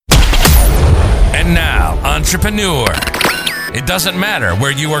entrepreneur. It doesn't matter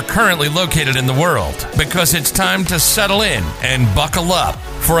where you are currently located in the world, because it's time to settle in and buckle up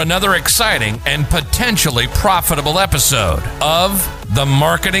for another exciting and potentially profitable episode of The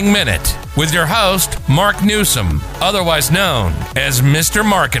Marketing Minute with your host, Mark Newsom, otherwise known as Mr.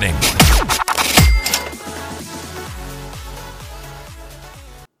 Marketing.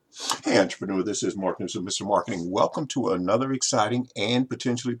 Hey entrepreneur, this is Mark Newsom, Mr. Marketing. Welcome to another exciting and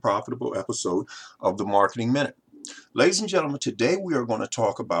potentially profitable episode of The Marketing Minute. Ladies and gentlemen, today we are going to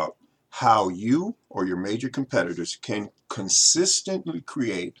talk about how you or your major competitors can consistently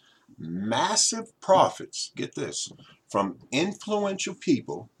create massive profits, get this, from influential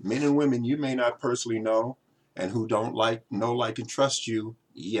people, men and women you may not personally know and who don't know, like, and trust you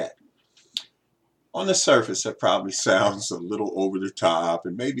yet. On the surface, that probably sounds a little over the top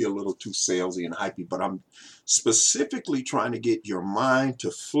and maybe a little too salesy and hypey, but I'm specifically trying to get your mind to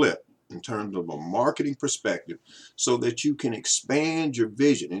flip in terms of a marketing perspective so that you can expand your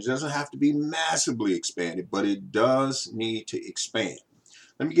vision. It doesn't have to be massively expanded, but it does need to expand.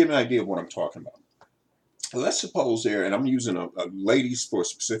 Let me give you an idea of what I'm talking about. Let's suppose there, and I'm using a ladies for a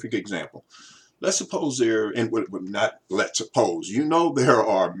specific example. Let's suppose there, and not let's suppose, you know there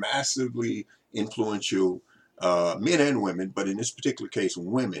are massively influential men and women, but in this particular case,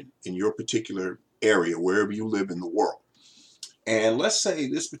 women in your particular area, wherever you live in the world. And let's say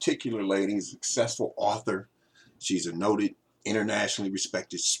this particular lady is a successful author. She's a noted, internationally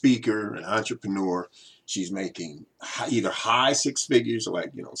respected speaker, an entrepreneur. She's making either high six figures,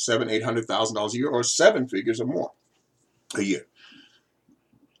 like $700,000-$800,000 a year, or seven figures or more a year.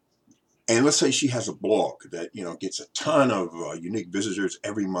 And let's say she has a blog that gets a ton of unique visitors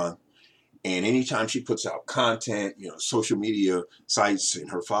every month. And anytime she puts out content, social media sites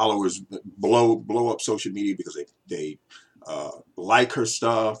and her followers blow up social media because they like her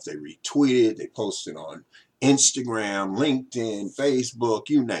stuff, they retweet it, they post it on Instagram, LinkedIn, Facebook,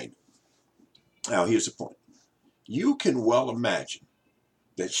 you name it. Now, here's the point. You can well imagine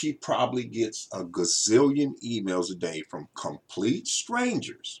that she probably gets a gazillion emails a day from complete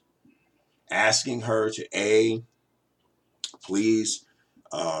strangers asking her to, please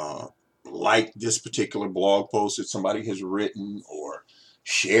like this particular blog post that somebody has written, or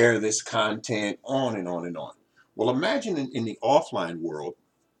share this content, on and on and on. Well, imagine in the offline world,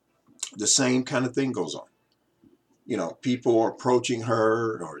 the same kind of thing goes on. People are approaching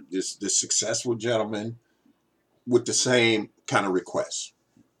her or this successful gentleman with the same kind of requests.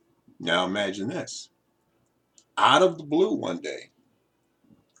 Now imagine this. Out of the blue one day,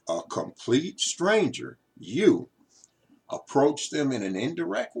 a complete stranger, you, approach them in an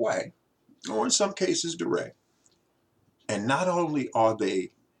indirect way, or in some cases direct. And not only are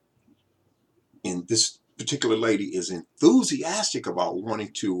they, in this particular lady is enthusiastic about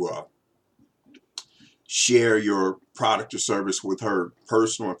wanting to share your product or service with her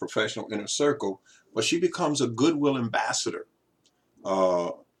personal and professional inner circle, but she becomes a goodwill ambassador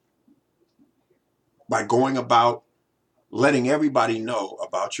by going about letting everybody know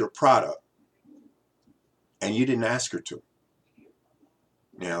about your product, and you didn't ask her to.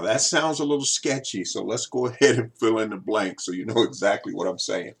 Now, that sounds a little sketchy, so let's go ahead and fill in the blank so you know exactly what I'm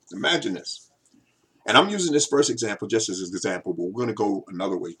saying. Imagine this. And I'm using this first example just as an example, but we're going to go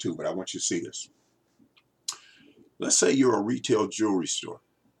another way too, but I want you to see this. Let's say you're a retail jewelry store.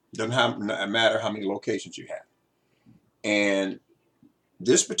 Doesn't matter how many locations you have. And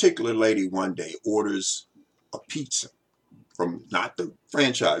this particular lady one day orders a pizza from not the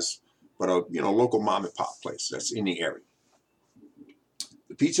franchise, but a local mom and pop place that's in the area.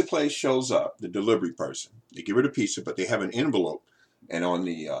 The pizza place shows up, the delivery person. They give her the pizza, but they have an envelope. And on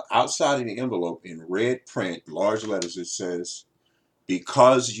the outside of the envelope, in red print, large letters, it says,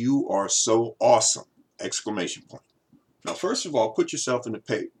 "Because you are so awesome!" Exclamation point. Now, first of all, put yourself in the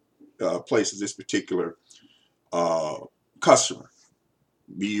place of this particular customer,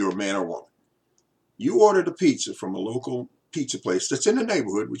 be you a man or woman. You ordered a pizza from a local pizza place that's in the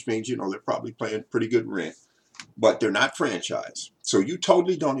neighborhood, which means, they're probably paying pretty good rent, but they're not franchised. So you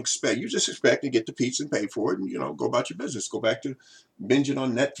totally don't expect, you just expect to get the pizza and pay for it and, go about your business. Go back to binging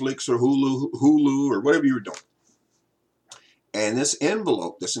on Netflix or Hulu or whatever you were doing. And this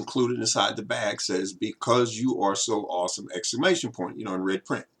envelope that's included inside the bag says, "Because you are so awesome!" Exclamation point, in red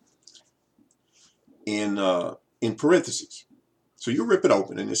print. In parentheses. So you rip it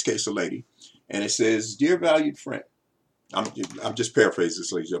open, in this case a lady, and it says, "Dear valued friend." I'm just paraphrasing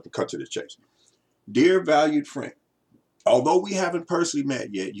this, ladies, up and cut to the chase. "Dear valued friend, although we haven't personally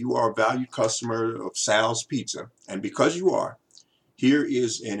met yet, you are a valued customer of Sal's Pizza, and because you are, here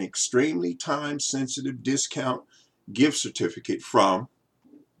is an extremely time-sensitive discount gift certificate from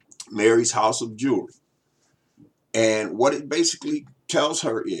Mary's House of Jewelry. And what it basically tells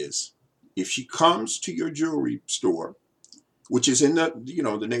her is, if she comes to your jewelry store, which is in the,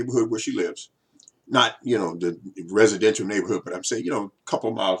 the neighborhood where she lives, not, the residential neighborhood, but I'm saying, a couple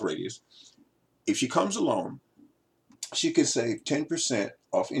of miles radius. If she comes alone, she can save 10%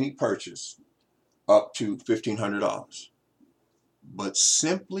 off any purchase up to $1,500. But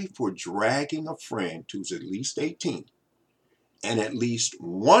simply for dragging a friend who's at least 18 and at least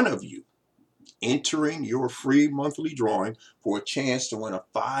one of you entering your free monthly drawing for a chance to win a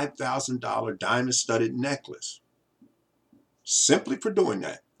 $5,000 diamond-studded necklace. Simply for doing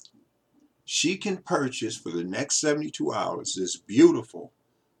that, she can purchase for the next 72 hours this beautiful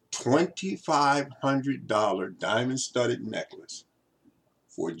 $2,500 diamond-studded necklace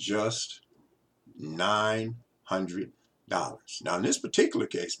for just $900. Now, in this particular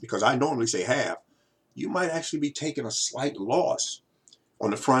case, because I normally say half, you might actually be taking a slight loss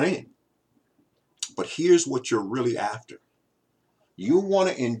on the front end. But here's what you're really after. You want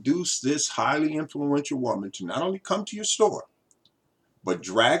to induce this highly influential woman to not only come to your store, but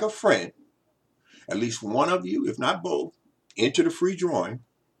drag a friend, at least one of you, if not both, into the free drawing.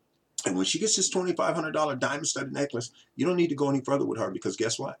 And when she gets this $2,500 diamond-studded necklace, you don't need to go any further with her, because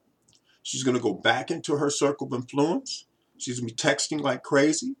guess what? She's going to go back into her circle of influence. She's going to be texting like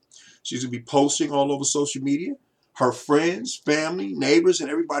crazy. She's going to be posting all over social media. Her friends, family, neighbors,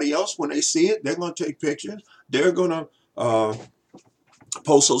 and everybody else, when they see it, they're going to take pictures. They're going to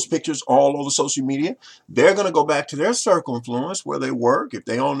post those pictures all over social media. They're going to go back to their circle of influence where they work, if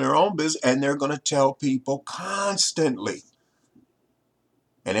they own their own business, and they're going to tell people constantly.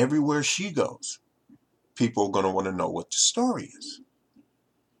 And everywhere she goes, people are going to want to know what the story is.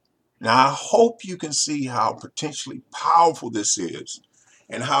 Now, I hope you can see how potentially powerful this is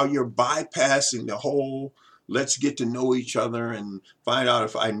and how you're bypassing the whole let's get to know each other and find out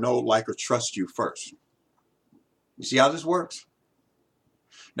if I know, like, or trust you first. You see how this works?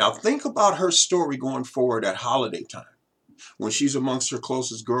 Now, think about her story going forward at holiday time, when she's amongst her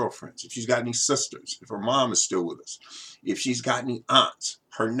closest girlfriends, if she's got any sisters, if her mom is still with us, if she's got any aunts,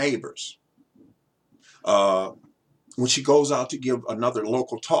 her neighbors, when she goes out to give another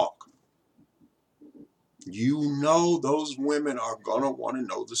local talk. You know those women are going to want to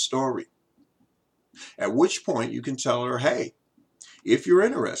know the story. At which point you can tell her, hey, if you're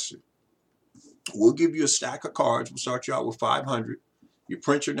interested, we'll give you a stack of cards. We'll start you out with 500. You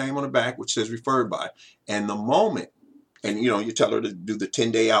print your name on the back, which says referred by. And the moment, and you tell her to do the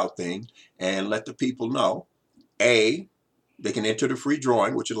 10-day out thing and let the people know, A, they can enter the free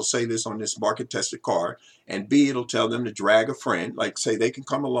drawing, which it'll say this on this market tested card, and B, it'll tell them to drag a friend, like say they can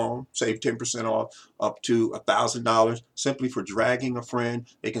come alone, save 10% off up to $1,000 simply for dragging a friend.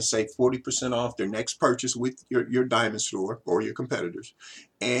 They can save 40% off their next purchase with your diamond store or your competitors,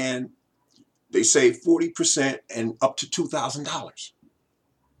 and they save 40% and up to $2,000.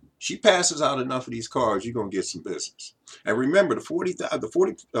 She passes out enough of these cards, you're going to get some business. And remember, the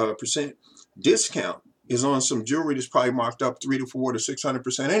 40% discount is on some jewelry that's probably marked up 300 to 400 to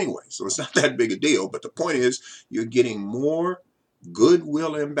 600% anyway. So it's not that big a deal. But the point is, you're getting more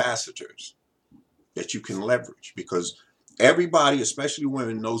goodwill ambassadors that you can leverage, because everybody, especially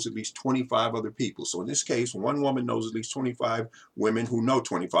women, knows at least 25 other people. So in this case, one woman knows at least 25 women who know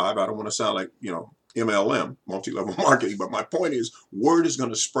 25. I don't want to sound like, MLM, multi-level marketing, but my point is, word is going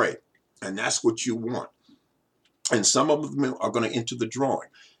to spread, and that's what you want. And some of them are going to enter the drawing.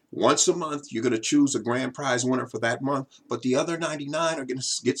 Once a month, you're going to choose a grand prize winner for that month, but the other 99 are going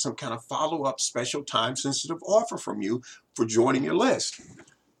to get some kind of follow-up special time-sensitive offer from you for joining your list.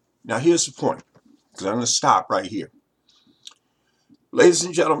 Now, here's the point, because I'm going to stop right here. Ladies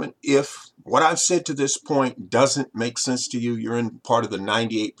and gentlemen, if what I've said to this point doesn't make sense to you, you're in part of the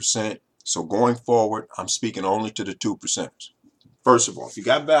 98%. So going forward, I'm speaking only to the 2%. First of all, if you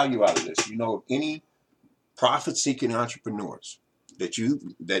got value out of this, you know of any profit-seeking entrepreneurs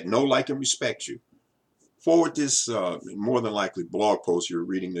that know, like, and respect you, forward this, more than likely, blog post you're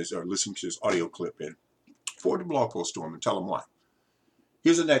reading this or listening to this audio clip in. Forward the blog post to them and tell them why.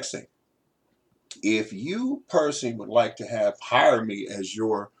 Here's the next thing. If you personally would like to hire me as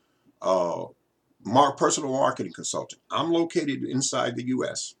your personal marketing consultant, I'm located inside the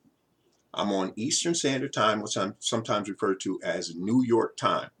U.S. I'm on Eastern Standard Time, which I'm sometimes referred to as New York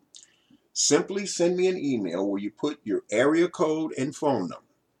time. Simply send me an email where you put your area code and phone number.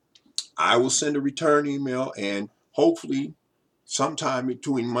 I will send a return email, and hopefully sometime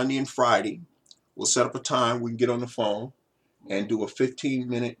between Monday and Friday, we'll set up a time we can get on the phone and do a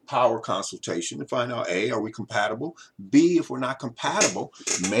 15-minute power consultation to find out, A, are we compatible? B, if we're not compatible,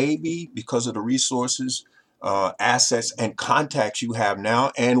 maybe because of the resources, assets, and contacts you have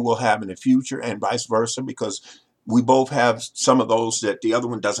now and will have in the future, and vice versa, because we both have some of those that the other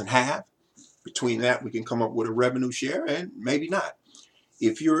one doesn't have. Between that, we can come up with a revenue share, and maybe not.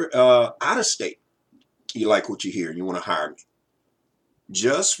 If you're out of state, you like what you hear and you want to hire me,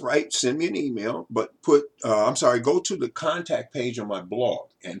 just send me an email, but go to the contact page on my blog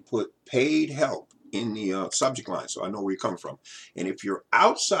and put paid help in the subject line so I know where you're coming from. And if you're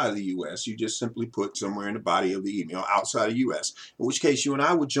outside of the U.S., you just simply put somewhere in the body of the email, outside of the U.S., in which case you and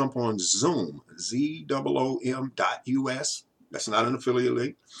I would jump on Zoom, ZOOM.US. That's not an affiliate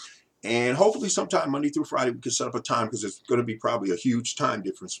link. And hopefully sometime Monday through Friday, we can set up a time, because it's going to be probably a huge time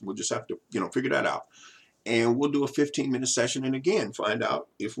difference. We'll just have to, figure that out. And we'll do a 15-minute session and again, find out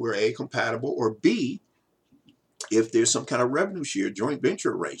if we're A, compatible, or B, if there's some kind of revenue share joint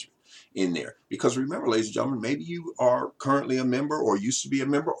venture arrangement in there. Because remember, ladies and gentlemen, maybe you are currently a member or used to be a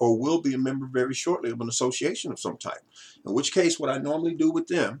member or will be a member very shortly of an association of some type. In which case, what I normally do with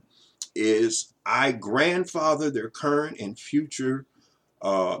them is I grandfather their current and future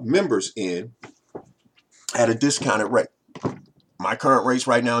members in at a discounted rate. My current rate's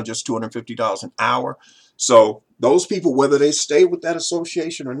right now just $250 an hour. So those people, whether they stay with that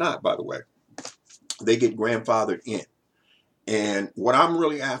association or not, by the way, they get grandfathered in. And what I'm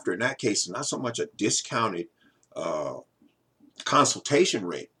really after in that case is not so much a discounted consultation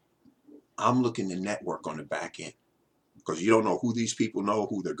rate. I'm looking to network on the back end, because you don't know who these people know,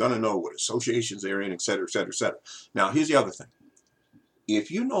 who they're going to know, what associations they're in, et cetera, et cetera, et cetera. Now, here's the other thing.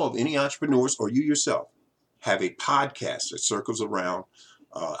 If you know of any entrepreneurs, or you yourself have a podcast that circles around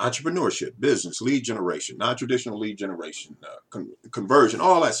entrepreneurship, business, lead generation, non-traditional lead generation, conversion,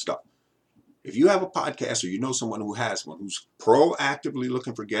 all that stuff. If you have a podcast, or you know someone who has one, who's proactively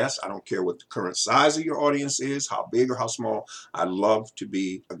looking for guests, I don't care what the current size of your audience is, how big or how small, I'd love to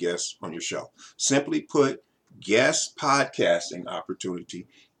be a guest on your show. Simply put guest podcasting opportunity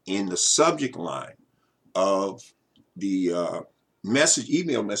in the subject line of the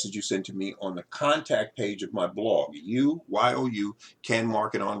email message you send to me on the contact page of my blog,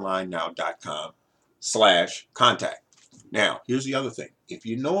 canmarketonlinenow.com/contact. Now, here's the other thing. If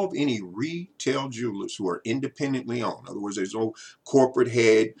you know of any retail jewelers who are independently owned, in other words, there's no corporate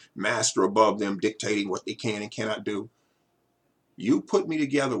head, master above them dictating what they can and cannot do, you put me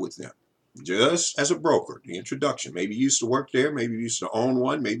together with them. Just as a broker, the introduction. Maybe you used to work there. Maybe you used to own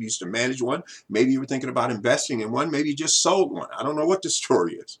one. Maybe you used to manage one. Maybe you were thinking about investing in one. Maybe you just sold one. I don't know what the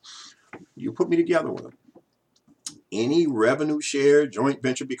story is. You put me together with them. Any revenue share, joint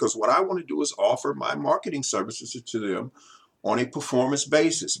venture, because what I want to do is offer my marketing services to them on a performance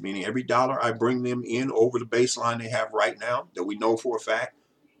basis, meaning every dollar I bring them in over the baseline they have right now that we know for a fact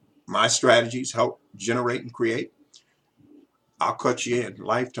my strategies help generate and create, I'll cut you in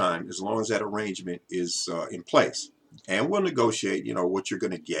lifetime as long as that arrangement is in place. And we'll negotiate, what you're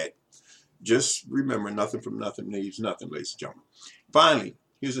going to get. Just remember, nothing from nothing leaves nothing, ladies and gentlemen. Finally,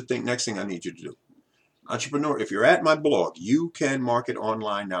 here's the thing. Next thing I need you to do. Entrepreneur, if you're at my blog,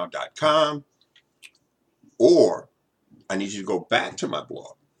 canmarketonlinenow.com, or I need you to go back to my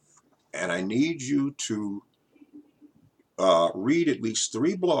blog, and I need you to read at least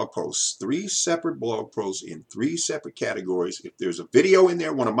 3 blog posts, 3 separate blog posts in 3 separate categories. If there's a video in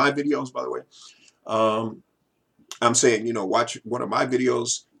there, one of my videos, by the way, I'm saying, watch one of my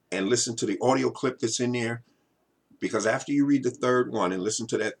videos and listen to the audio clip that's in there. Because after you read the 3rd one and listen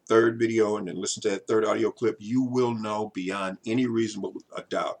to that 3rd video and then listen to that 3rd audio clip, you will know beyond any reasonable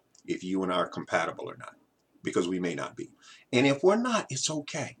doubt if you and I are compatible or not. Because we may not be. And if we're not, it's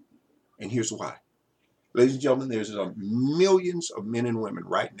okay. And here's why. Ladies and gentlemen, there's millions of men and women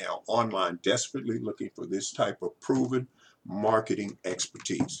right now online desperately looking for this type of proven marketing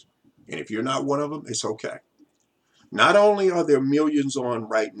expertise. And if you're not one of them, it's okay. Not only are there millions on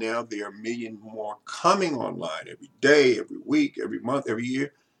right now, there are a million more coming online every day, every week, every month, every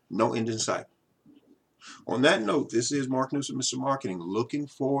year. No end in sight. On that note, this is Mark Newsom, Mr. Marketing, looking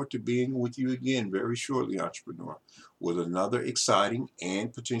forward to being with you again very shortly, entrepreneur, with another exciting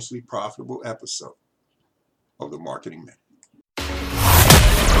and potentially profitable episode of the Marketing Minute.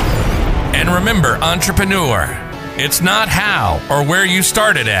 And remember, entrepreneur, it's not how or where you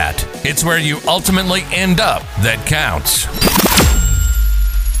started at, it's where you ultimately end up that counts.